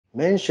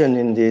mentioned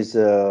in this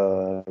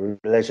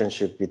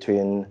relationship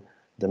between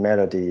the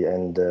melody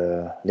and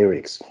the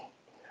lyrics.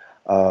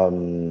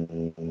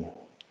 Um,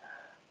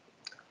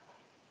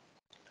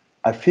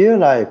 I feel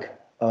like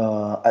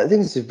I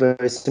think it's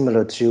very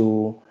similar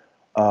to,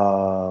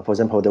 for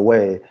example, the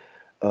way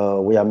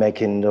we are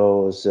making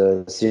those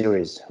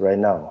series right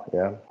now.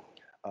 Yeah.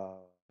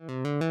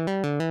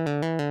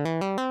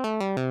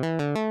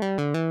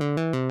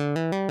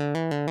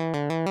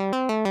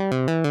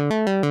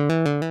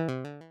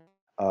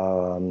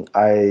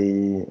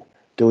 I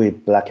do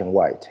it black and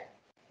white.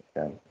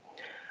 Yeah.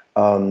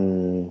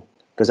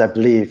 Because I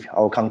believe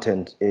our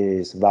content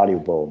is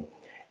valuable,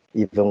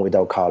 even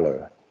without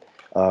color,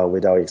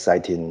 without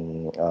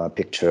exciting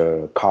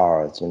picture,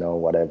 cards,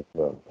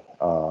 whatever.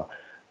 Uh,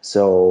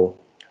 so,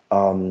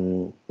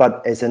 but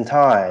at the same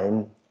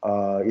time,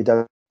 it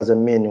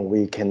doesn't mean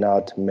we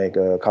cannot make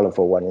a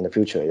colorful one in the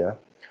future, yeah,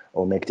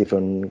 or make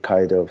different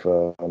kind of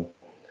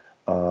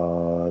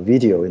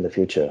video in the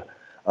future.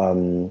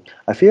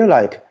 I feel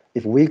like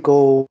if we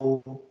go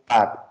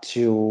back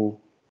to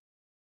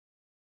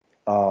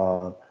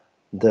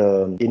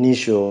the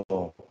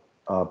initial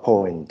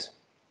point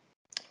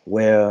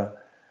where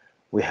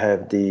we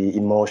have the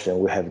emotion,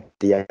 we have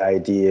the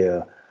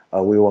idea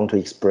we want to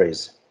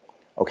express.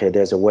 Okay,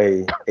 there's a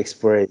way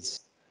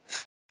express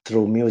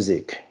through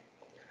music,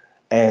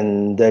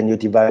 and then you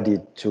divide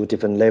it to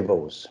different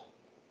levels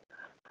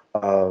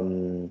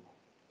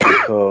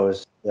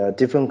because there are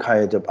different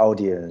kind of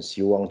audience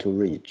you want to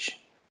reach,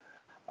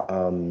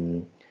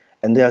 and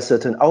there are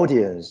certain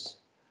audience.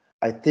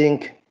 I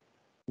think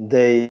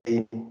they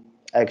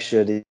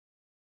actually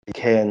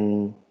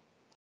can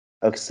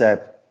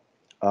accept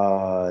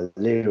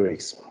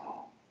lyrics,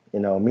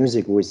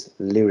 music with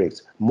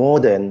lyrics more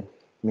than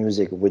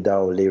music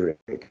without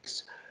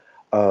lyrics.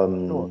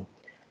 Sure.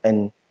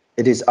 And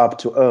it is up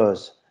to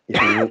us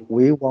if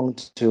we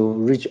want to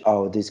reach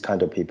out this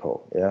kind of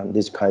people, yeah,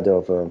 this kind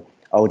of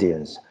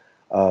audience.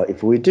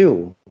 If we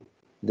do,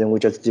 then we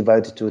just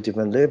divide it to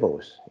different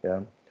levels,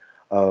 yeah.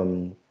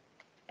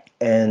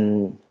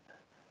 And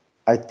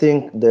I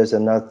think there's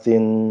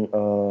nothing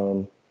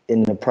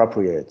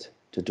inappropriate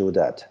to do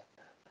that.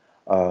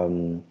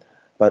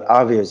 But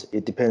obvious,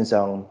 it depends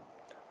on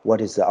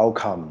what is the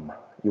outcome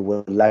you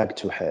would like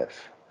to have.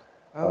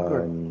 I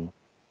agree.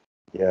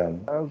 Yeah.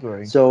 I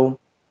agree. So,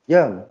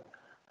 yeah,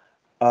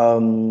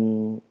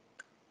 um,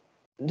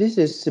 this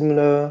is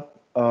similar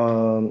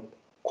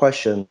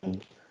question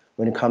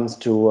when it comes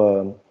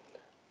to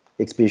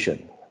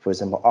exhibition. For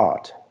example,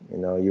 art.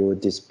 You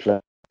display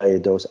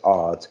those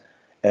art,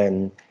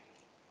 and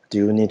do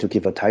you need to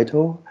give a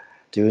title?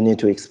 Do you need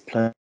to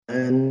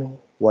explain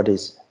what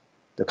is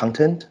the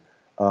content?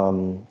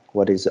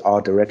 What is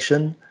art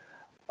direction?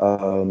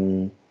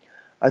 Um,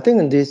 I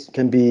think this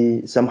can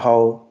be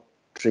somehow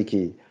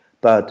tricky,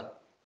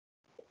 but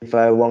if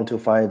I want to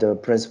find a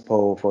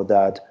principle for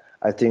that,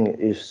 I think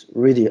it's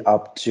really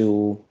up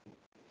to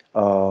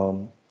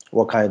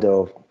what kind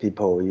of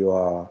people you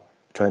are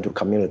trying to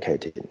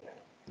communicate in.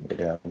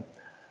 Yeah.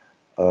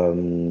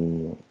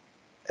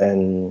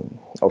 And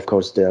of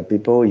course, there are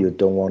people you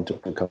don't want to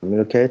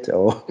communicate,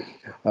 or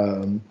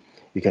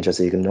you can just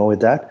ignore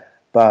that.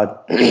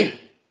 But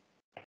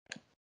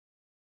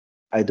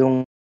I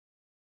don't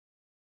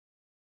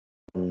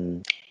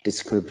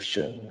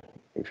description,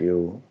 if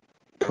you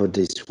put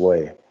this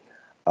way.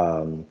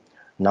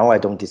 Now I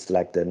don't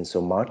dislike them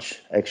so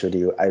much.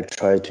 Actually, I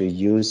try to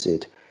use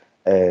it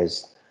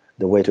as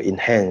the way to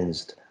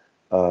enhance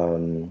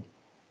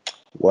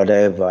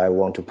whatever I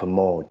want to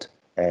promote,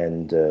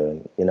 and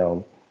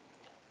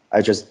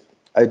I just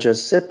I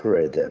just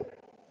separate them.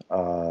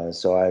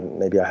 So I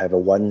have a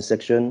one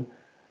section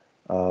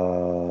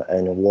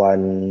and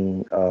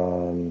one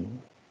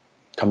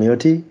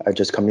community. I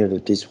just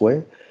communicate this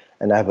way,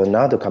 and I have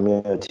another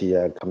community.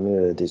 I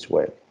communicate this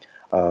way.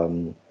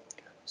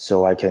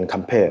 So I can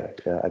compare.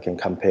 I can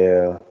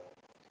compare,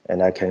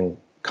 and I can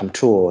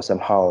control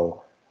somehow.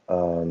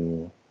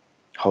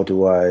 How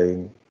do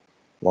I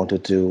want to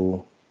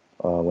do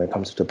when it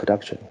comes to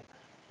production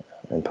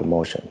and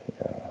promotion?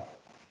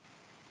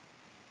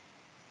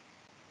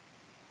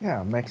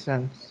 Yeah, makes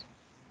sense.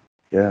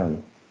 Yeah,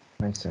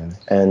 Makes sense.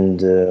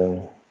 and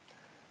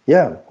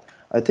yeah,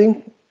 I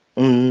think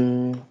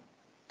we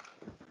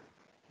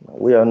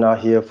are not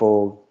here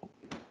for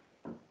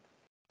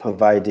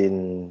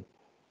providing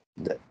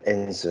the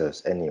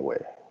answers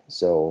anyway.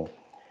 So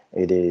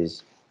it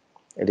is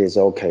it is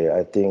okay.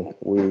 I think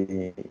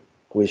we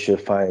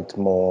should find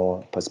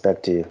more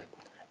perspective,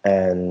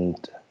 and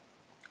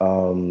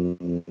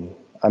I'm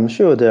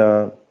sure there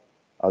are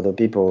other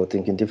people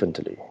thinking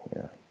differently.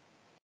 Yeah,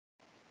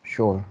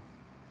 Sure.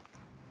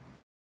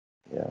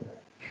 yeah.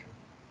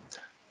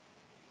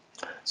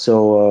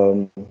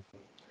 So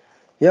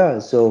yeah.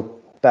 So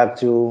back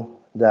to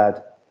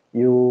that.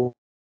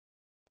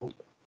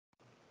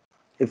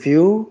 If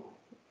you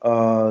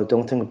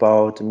don't think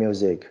about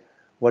music,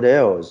 what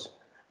else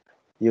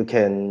you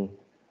can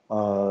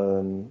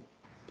um,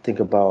 think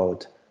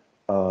about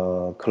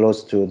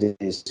close to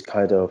this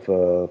kind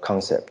of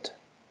concept?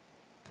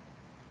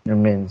 I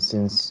mean,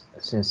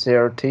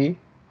 sincerity.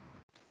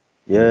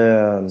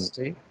 Yeah.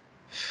 Honesty.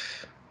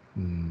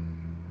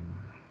 Hmm.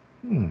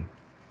 Hmm.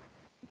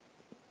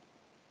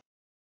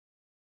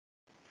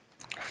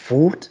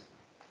 Food.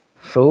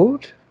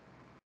 Food.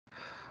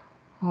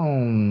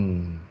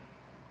 Hmm.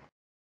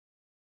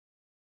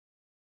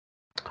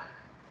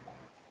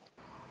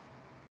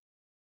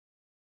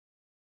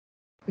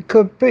 It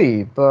could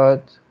be,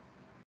 but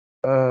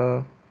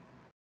uh,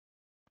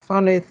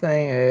 funny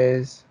thing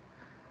is,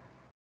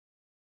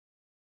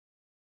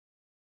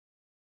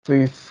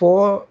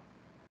 before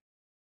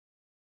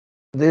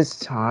this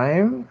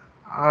time,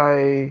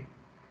 I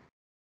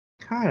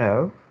kind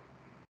of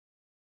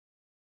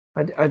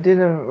I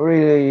didn't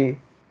really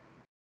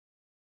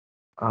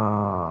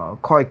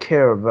quite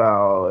care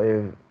about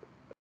if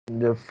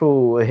the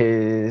food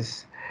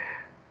is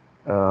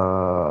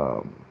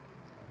uh,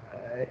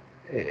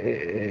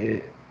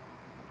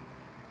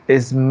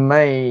 is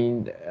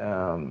made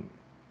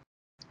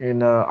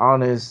in an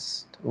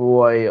honest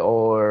way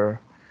or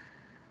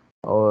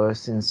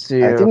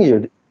I sincere. think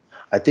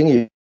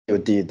you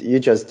did. You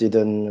just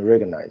didn't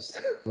recognize.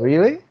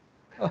 Really?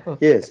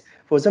 Yes.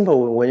 For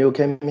example, when you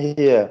came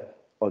here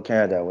or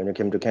Canada, when you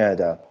came to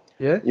Canada,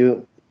 Yes.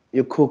 you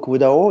you cook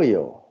without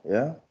oil.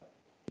 Yeah.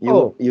 You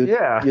Oh, you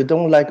yeah. you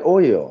don't like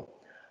oil.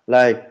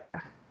 Like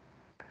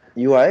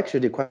you are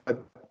actually quite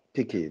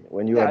picky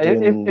when you are Yeah.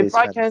 doing this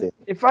kind of thing.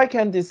 If I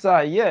can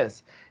decide,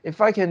 yes.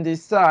 If I can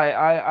decide,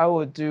 I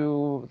would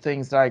do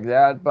things like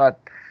that. But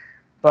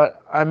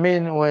I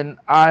mean, when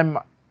I'm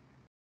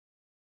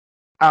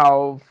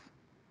out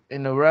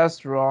in a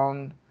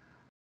restaurant,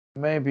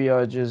 maybe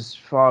I just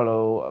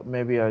follow.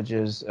 Maybe I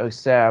just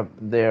accept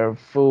their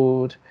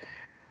food.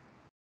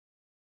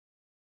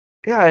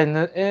 Yeah,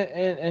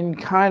 in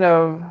kind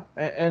of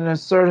in a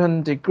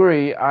certain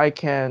degree, I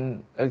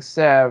can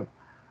accept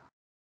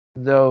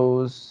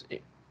those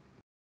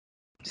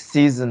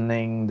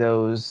seasoning,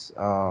 those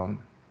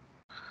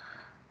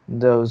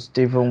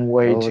different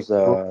way to Those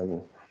cook.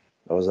 are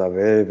those are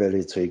very,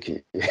 very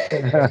tricky.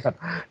 Yeah.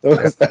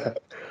 Those are,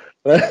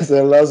 there's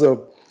a lot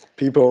of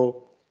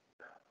people.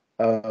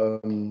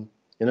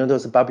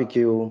 Those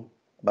barbecue,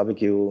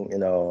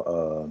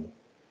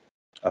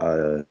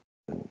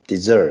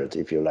 dessert,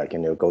 if you like,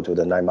 go to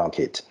the night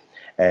market,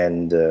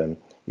 and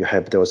you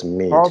have those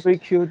meat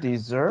Barbecue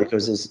dessert.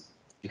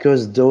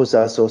 because those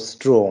are so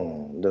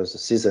strong. Those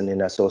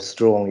seasoning are so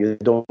strong. You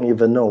don't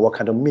even know what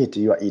kind of meat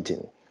you are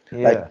eating. Like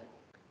Yeah.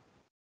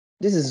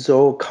 this is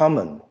so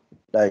common.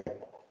 Like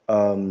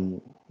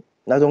um,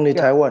 not only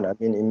Yeah. Taiwan, I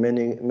mean in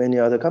many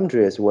other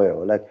countries as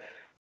well. Like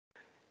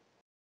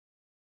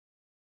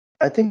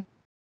I think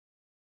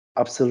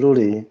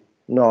absolutely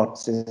not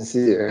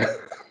sincere.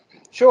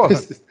 Sure.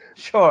 This is,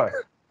 Sure.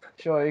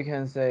 Sure. You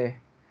can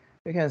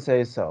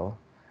say so.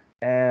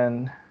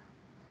 And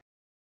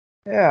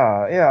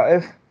yeah,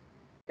 yeah.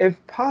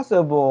 If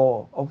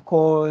possible, of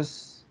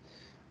course,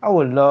 I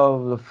would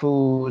love the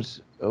food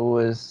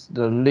with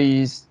the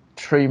least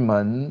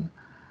treatment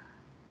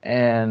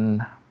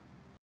and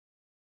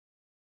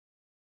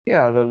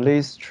yeah, the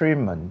least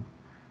treatment.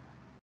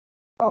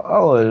 I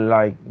would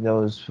like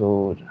those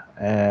food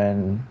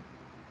and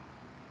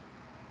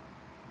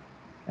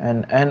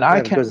I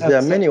yeah, can because there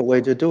are accept. many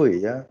ways to do it.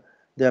 Yeah,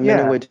 there are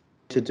many Yeah. ways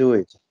to do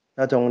it.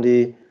 Not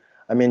only,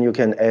 I mean, you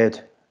can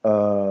add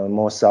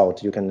more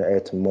salt, you can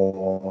add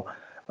more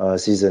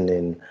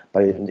seasoning,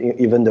 but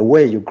even the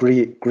way you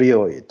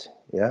grill it,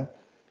 yeah,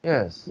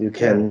 Yes. you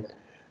Yes. can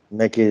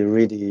make it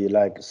really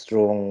like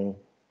strong.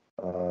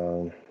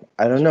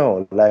 I don't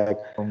know, like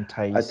From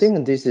I taste.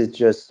 think this is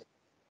just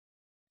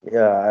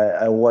yeah.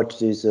 I watched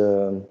this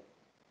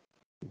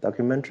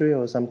documentary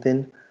or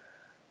something.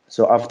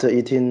 So after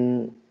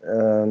eating,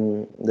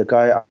 the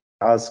guy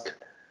asked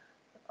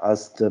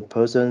the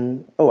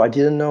person, "Oh, I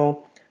didn't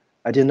know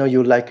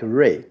you like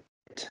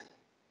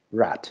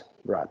rat,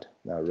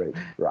 not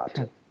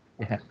rat."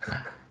 Yeah.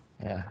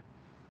 Yeah.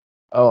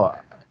 Oh,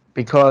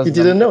 because He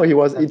the didn't know he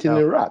was I eating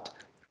know. a rat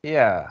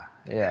Yeah.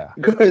 Yeah.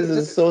 because It,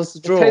 it's so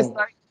it tastes strong.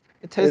 like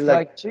it It's tastes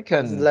like like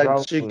it's chicken, like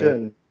probably.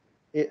 chicken.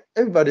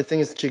 Everybody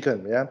thinks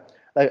chicken, yeah.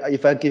 Like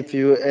if I give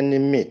you any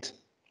meat,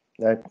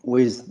 like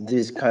with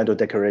this kind of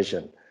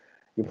decoration,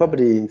 you Yeah.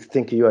 probably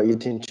think you are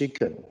eating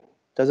chicken.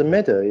 Doesn't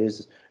matter.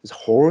 Is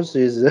horse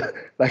is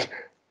like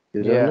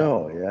you don't Yeah.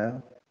 know, yeah,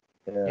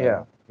 yeah.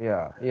 Yeah.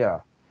 Yeah. Yeah.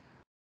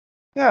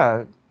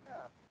 Yeah.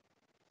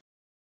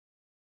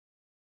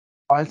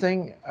 I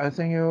think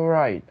you're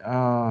right.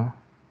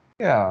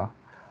 Yeah.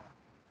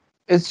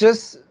 It's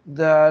just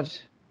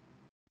that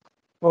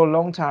for a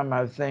long time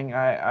I think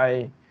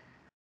I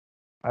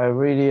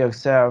really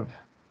accept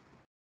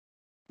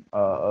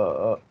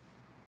a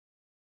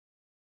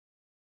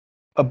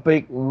a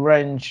big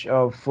range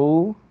of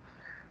food,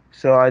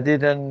 so I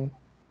didn't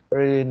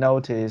really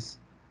notice.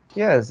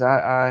 Yes,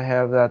 I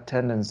have that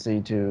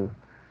tendency to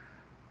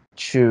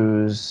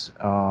choose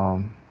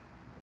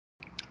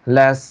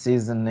less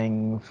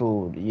seasoning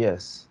food.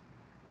 Yes,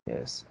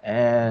 yes,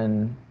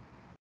 and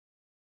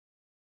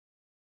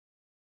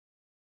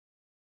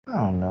I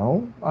don't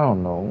know. I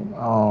don't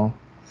know.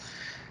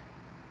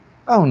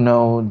 I don't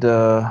know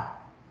the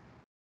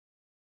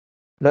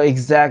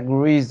exact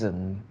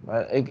reason.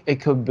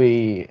 It could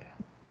be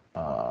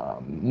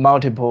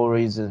multiple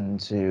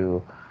reasons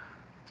to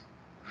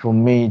for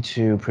me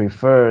to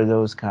prefer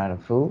those kind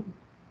of food.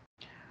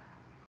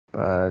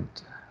 But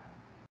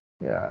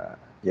yeah,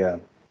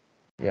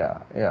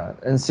 Yeah, yeah.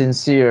 And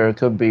sincere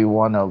could be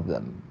one of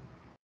them.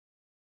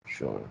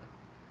 Sure.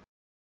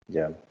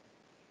 yeah.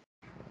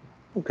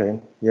 Okay,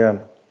 yeah.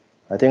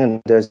 I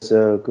think that's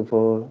good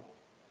for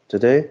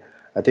today.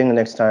 I think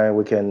next time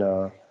we can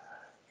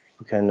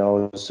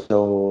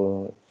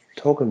also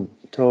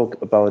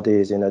talk about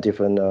this in a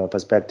different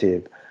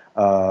perspective,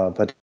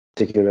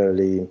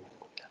 particularly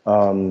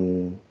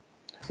um,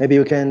 maybe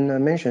you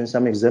can mention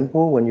some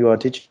example when you are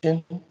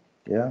teaching.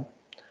 Yeah.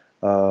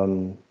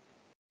 Um,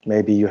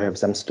 maybe you have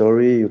some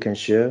story you can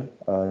share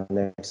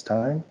next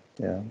time.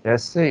 Yeah.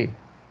 Let's see.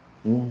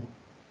 Mm.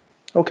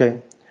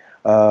 Okay.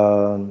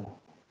 Um,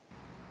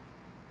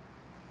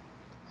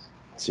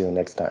 see you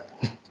next time.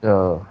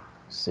 So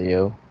see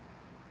you.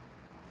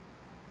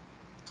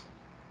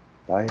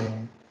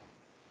 Bye.